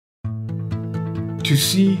To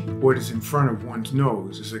see what is in front of one's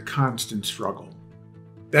nose is a constant struggle.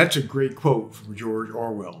 That's a great quote from George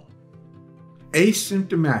Orwell.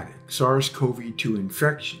 Asymptomatic SARS-CoV-2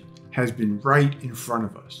 infection has been right in front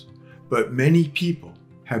of us, but many people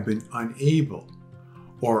have been unable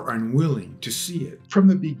or unwilling to see it. From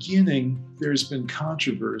the beginning, there's been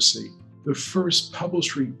controversy. The first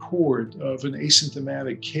published report of an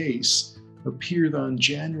asymptomatic case appeared on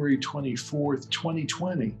January 24th,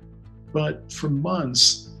 2020. But for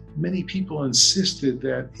months, many people insisted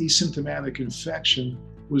that asymptomatic infection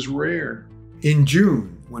was rare. In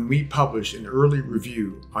June, when we published an early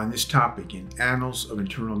review on this topic in Annals of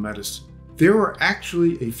Internal Medicine, there were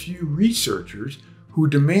actually a few researchers who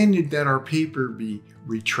demanded that our paper be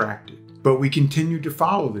retracted. But we continued to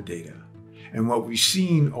follow the data, and what we've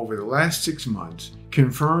seen over the last 6 months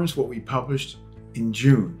confirms what we published in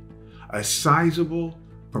June. A sizable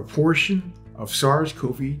proportion of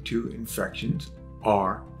SARS-CoV-2 infections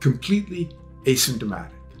are completely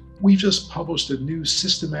asymptomatic. We just published a new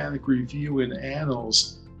systematic review in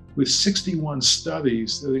Annals with 61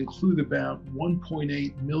 studies that include about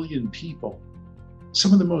 1.8 million people.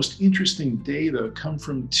 Some of the most interesting data come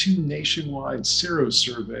from 2 nationwide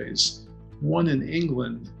serosurveys, one in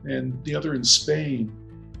England and the other in Spain.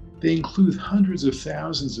 They include hundreds of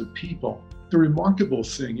thousands of people. The remarkable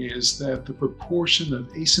thing is that the proportion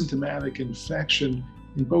of asymptomatic infection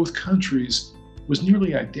in both countries was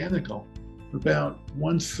nearly identical, about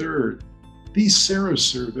 1/3. These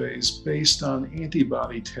serosurveys based on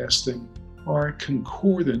antibody testing are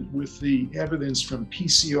concordant with the evidence from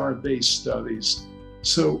PCR-based studies.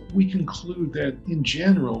 So we conclude that in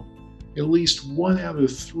general, at least 1 out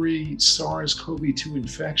of 3 SARS-CoV-2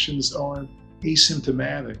 infections are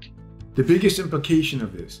asymptomatic. The biggest implication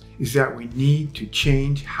of this is that we need to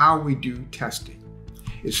change how we do testing.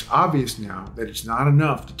 It's obvious now that it's not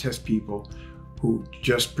enough to test people who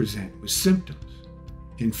just present with symptoms.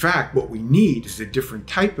 In fact, what we need is a different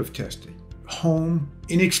type of testing, home,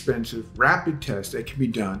 inexpensive, rapid tests that can be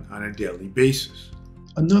done on a daily basis.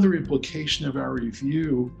 Another implication of our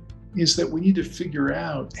review is that we need to figure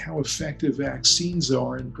out how effective vaccines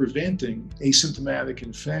are in preventing asymptomatic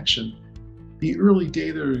infection. The early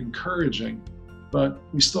data are encouraging, but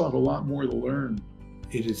we still have a lot more to learn.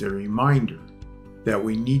 It is a reminder that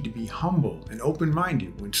we need to be humble and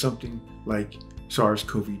open-minded when something like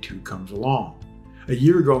SARS-CoV-2 comes along. A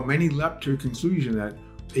year ago, many leapt to a conclusion that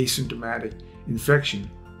asymptomatic infection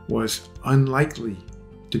was unlikely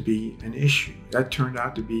to be an issue. That turned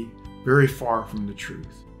out to be very far from the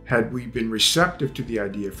truth. Had we been receptive to the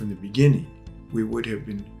idea from the beginning, we would have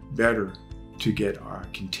been better to get our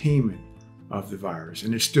containment of the virus,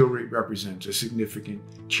 and it still represents a significant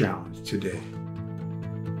challenge today.